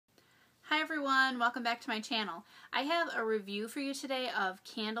Hi everyone, welcome back to my channel. I have a review for you today of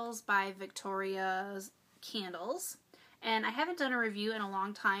Candles by Victoria's candles. And I haven't done a review in a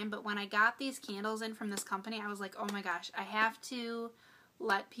long time, but when I got these candles in from this company, I was like, oh my gosh, I have to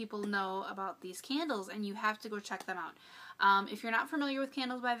let people know about these candles and you have to go check them out. If you're not familiar with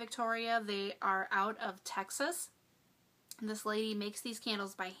Candles by Victoria, they are out of Texas. This lady makes these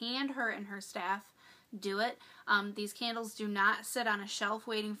candles by hand. Her and her staff do it. These candles do not sit on a shelf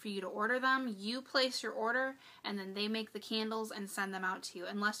waiting for you to order them. You place your order and then they make the candles and send them out to you.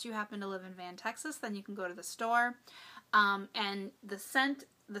 Unless you happen to live in Van, Texas, then you can go to the store. And the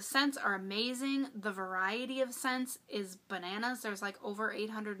scents are amazing. The variety of scents is bananas. There's like over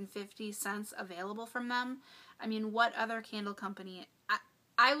 850 scents available from them. I mean, what other candle company?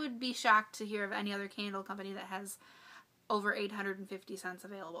 I would be shocked to hear of any other candle company that has over 850 scents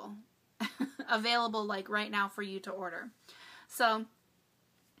available. Available like right now for you to order. So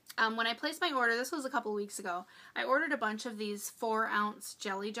when I placed my order, this was a couple weeks ago, I ordered a bunch of these 4-ounce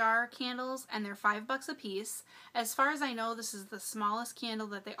jelly jar candles and they're $5 a piece. As far as I know, this is the smallest candle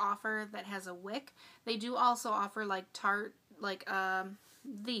that they offer that has a wick. They do also offer like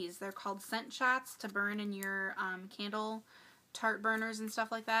these. They're called scent shots to burn in your candle tart burners and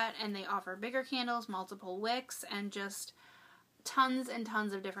stuff like that. And they offer bigger candles, multiple wicks, and just tons and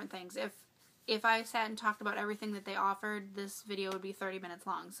tons of different things. If I sat and talked about everything that they offered, this video would be 30 minutes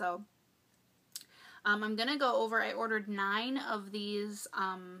long. So I'm gonna go over, I ordered 9 of these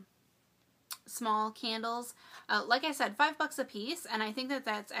small candles. Like I said, $5 a piece, and I think that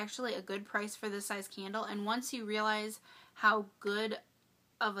that's actually a good price for this size candle. And once you realize how good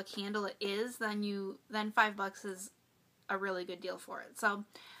of a candle it is, then $5 is a really good deal for it. So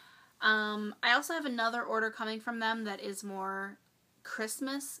I also have another order coming from them that is more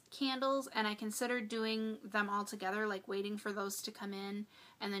Christmas candles, and I considered doing them all together, like waiting for those to come in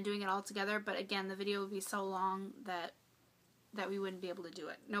and then doing it all together, but again, the video would be so long that we wouldn't be able to do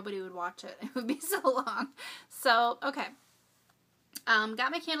it. Nobody would watch it. It would be so long. So, okay.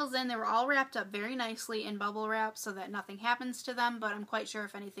 Got my candles in. They were all wrapped up very nicely in bubble wrap so that nothing happens to them, but I'm quite sure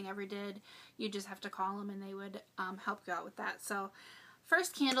if anything ever did, you just have to call them and they would help you out with that. So,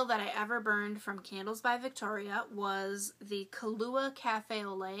 first candle that I ever burned from Candles by Victoria was the Kahlua Cafe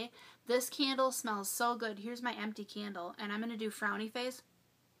au Lait. This candle smells so good. Here's my empty candle, and I'm going to do frowny face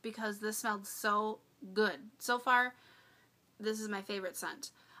because this smelled so good. So far, this is my favorite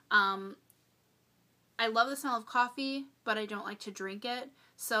scent. I love the smell of coffee, but I don't like to drink it.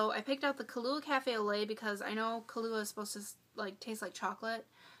 So I picked out the Kahlua Cafe au Lait because I know Kahlua is supposed to taste like chocolate.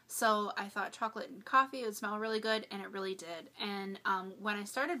 So I thought chocolate and coffee would smell really good, and it really did. And when I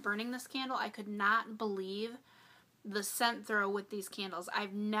started burning this candle, I could not believe the scent throw with these candles.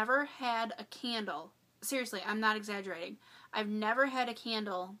 I've never had a candle, seriously, I'm not exaggerating, I've never had a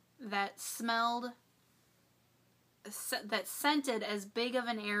candle that that scented as big of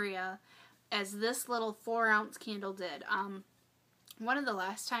an area as this little 4-ounce candle did. One of the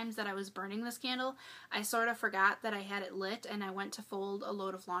last times that I was burning this candle, I sort of forgot that I had it lit and I went to fold a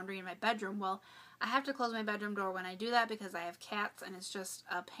load of laundry in my bedroom. Well, I have to close my bedroom door when I do that because I have cats and it's just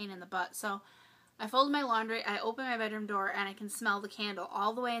a pain in the butt. So I folded my laundry, I open my bedroom door, and I can smell the candle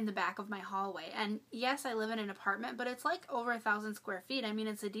all the way in the back of my hallway. And yes, I live in an apartment, but it's like over 1,000 square feet. I mean,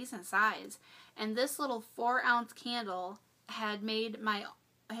 it's a decent size. And this little 4-ounce candle had made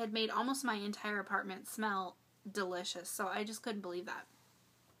almost my entire apartment smell delicious, so I just couldn't believe that.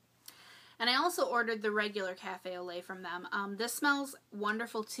 And I also ordered the regular Cafe au Lait from them. This smells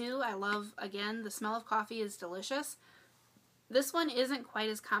wonderful too. I love, again, the smell of coffee is delicious. This one isn't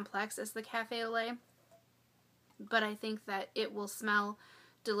quite as complex as the Cafe au Lait, but I think that it will smell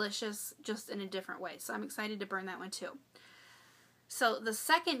delicious just in a different way, so I'm excited to burn that one too. So the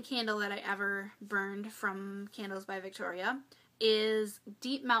second candle that I ever burned from Candles by Victoria is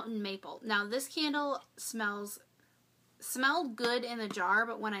Deep Mountain Maple. Now this candle smelled good in the jar,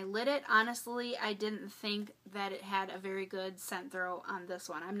 but when I lit it, honestly, I didn't think that it had a very good scent throw on this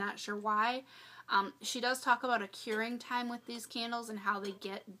one. I'm not sure why. She does talk about a curing time with these candles and how they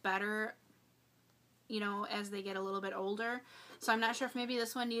get better, you know, as they get a little bit older. So I'm not sure if maybe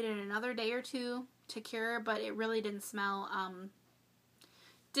this one needed another day or two to cure, but it really didn't smell,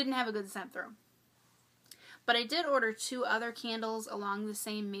 didn't have a good scent throw. But I did order 2 other candles along the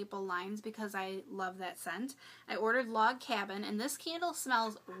same maple lines because I love that scent. I ordered Log Cabin, and this candle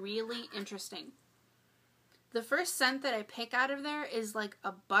smells really interesting. The first scent that I pick out of there is like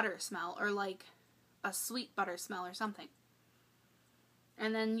a butter smell, or like a sweet butter smell or something.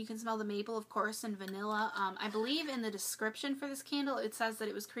 And then you can smell the maple, of course, and vanilla. I believe in the description for this candle, it says that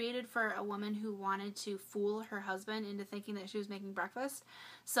it was created for a woman who wanted to fool her husband into thinking that she was making breakfast.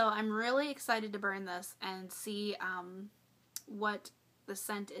 So I'm really excited to burn this and see what the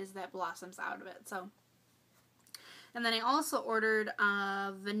scent is that blossoms out of it. So, and then I also ordered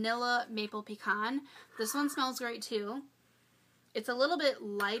vanilla maple pecan. This one smells great too. It's a little bit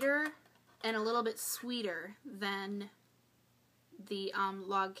lighter and a little bit sweeter than the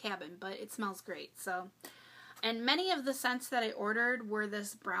log cabin, but it smells great. So, and many of the scents that I ordered were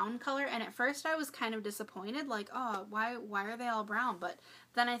this brown color, and at first I was kind of disappointed, like, oh, why are they all brown? But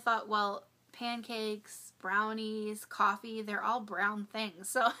then I thought, well, pancakes, brownies, coffee, they're all brown things.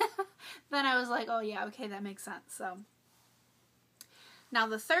 So then I was like, oh yeah, okay, that makes sense. So now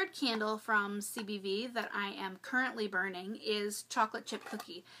the third candle from CBV that I am currently burning is chocolate chip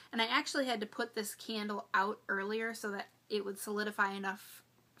cookie, and I actually had to put this candle out earlier so that it would solidify enough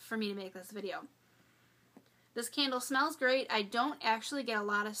for me to make this video. This candle smells great. I don't actually get a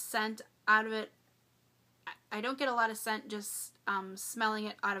lot of scent out of it. I don't get a lot of scent just smelling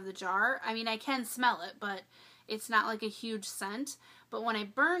it out of the jar. I mean, I can smell it, but it's not like a huge scent. But when I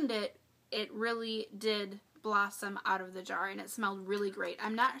burned it, it really did blossom out of the jar, and it smelled really great.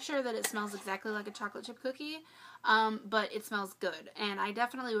 I'm not sure that it smells exactly like a chocolate chip cookie, but it smells good. And I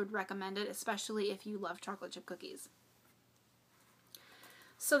definitely would recommend it, especially if you love chocolate chip cookies.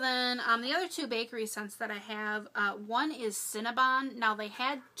 So then the other two bakery scents that I have, one is Cinnabon. Now they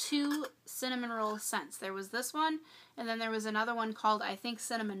had two cinnamon roll scents. There was this one, and then there was another one called, I think,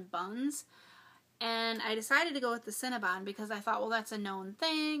 Cinnamon Buns. And I decided to go with the Cinnabon because I thought, well, that's a known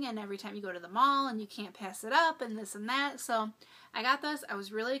thing, and every time you go to the mall and you can't pass it up and this and that. So I got this. I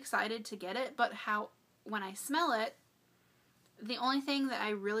was really excited to get it, but when I smell it, the only thing that I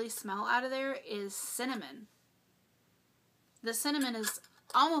really smell out of there is cinnamon. The cinnamon is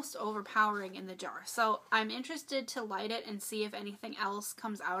almost overpowering in the jar. So I'm interested to light it and see if anything else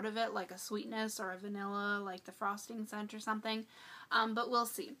comes out of it, like a sweetness or a vanilla, like the frosting scent or something. But we'll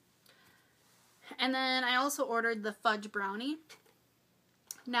see. And then I also ordered the fudge brownie.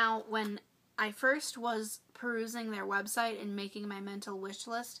 Now, when I first was perusing their website and making my mental wish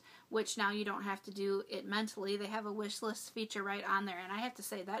list, which now you don't have to do it mentally, they have a wish list feature right on there, and I have to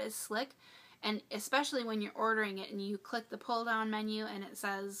say that is slick. And especially when you're ordering it and you click the pull down menu and it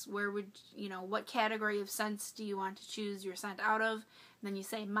says what category of scents do you want to choose your scent out of, and then you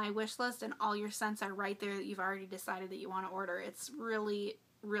say my wish list and all your scents are right there that you've already decided that you want to order. It's really,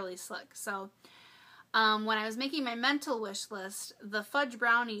 really slick. So when I was making my mental wish list, the fudge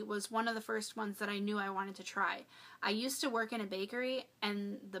brownie was one of the first ones that I knew I wanted to try. I used to work in a bakery,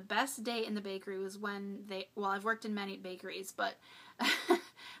 and the best day in the bakery was when I've worked in many bakeries, but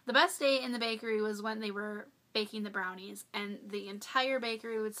the best day in the bakery was when they were baking the brownies, and the entire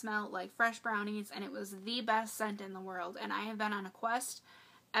bakery would smell like fresh brownies, and it was the best scent in the world. And I have been on a quest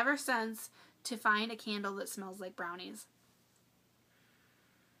ever since to find a candle that smells like brownies.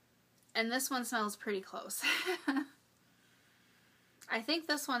 And this one smells pretty close. I think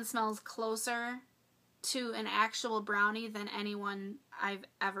this one smells closer to an actual brownie than anyone I've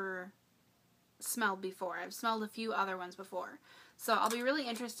ever smelled before. I've smelled a few other ones before. So I'll be really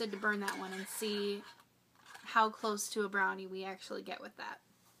interested to burn that one and see how close to a brownie we actually get with that.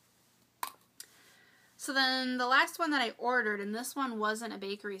 So then the last one that I ordered, and this one wasn't a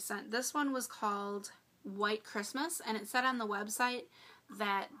bakery scent, this one was called White Christmas, and it said on the website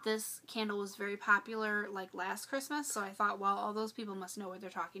that this candle was very popular like last Christmas, so I thought, well, all those people must know what they're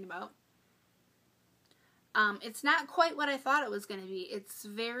talking about. It's not quite what I thought it was going to be. It's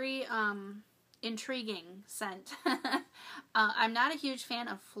very intriguing scent. I'm not a huge fan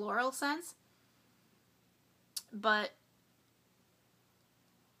of floral scents, but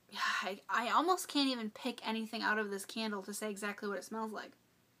I almost can't even pick anything out of this candle to say exactly what it smells like.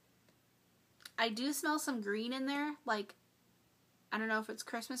 I do smell some green in there, like, I don't know if it's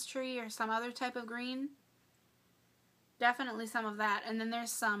Christmas tree or some other type of green. Definitely some of that. And then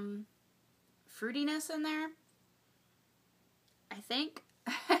there's some fruitiness in there, I think.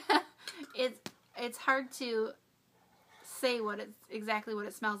 It's hard to say exactly what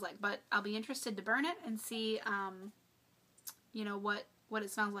it smells like, but I'll be interested to burn it and see, what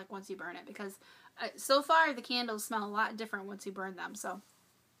it smells like once you burn it, because so far the candles smell a lot different once you burn them, so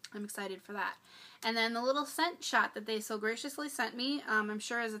I'm excited for that. And then the little scent shot that they so graciously sent me, I'm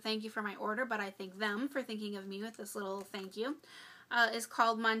sure as a thank you for my order, but I thank them for thinking of me with this little thank you, is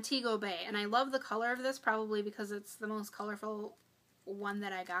called Montego Bay. And I love the color of this, probably because it's the most colorful one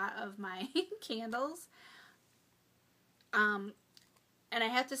that I got of my candles. And I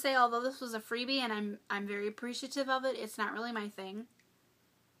have to say, although this was a freebie and I'm very appreciative of it, it's not really my thing.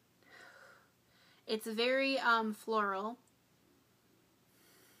 It's very floral.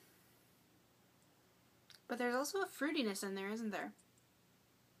 But there's also a fruitiness in there, isn't there?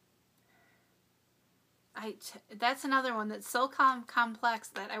 That's another one that's so complex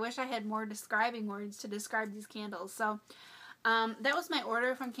that I wish I had more describing words to describe these candles. So that was my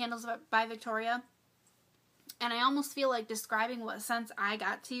order from Candles by Victoria. And I almost feel like describing what scents I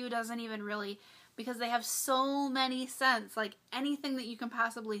got to you doesn't even really, because they have so many scents. Like anything that you can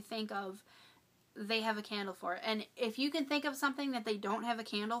possibly think of, they have a candle for. And if you can think of something that they don't have a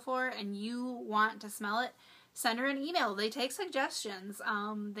candle for and you want to smell it, send her an email. They take suggestions.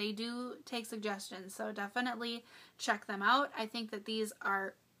 They do take suggestions. So definitely check them out. I think that these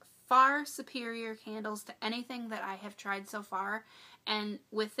are far superior candles to anything that I have tried so far. And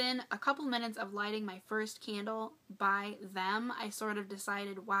within a couple minutes of lighting my first candle by them, I sort of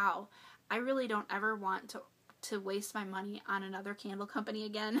decided, wow, I really don't ever want to waste my money on another candle company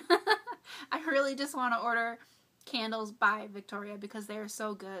again. I really just want to order candles by Victoria because they are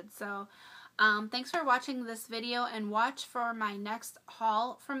so good. So thanks for watching this video, and watch for my next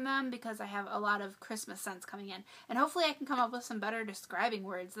haul from them because I have a lot of Christmas scents coming in. And hopefully I can come up with some better describing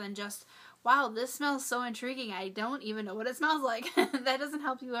words than just, wow, this smells so intriguing, I don't even know what it smells like. That doesn't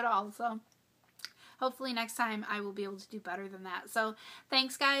help you at all. So hopefully next time I will be able to do better than that. So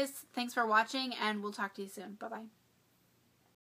thanks guys, thanks for watching, and we'll talk to you soon. Bye-bye.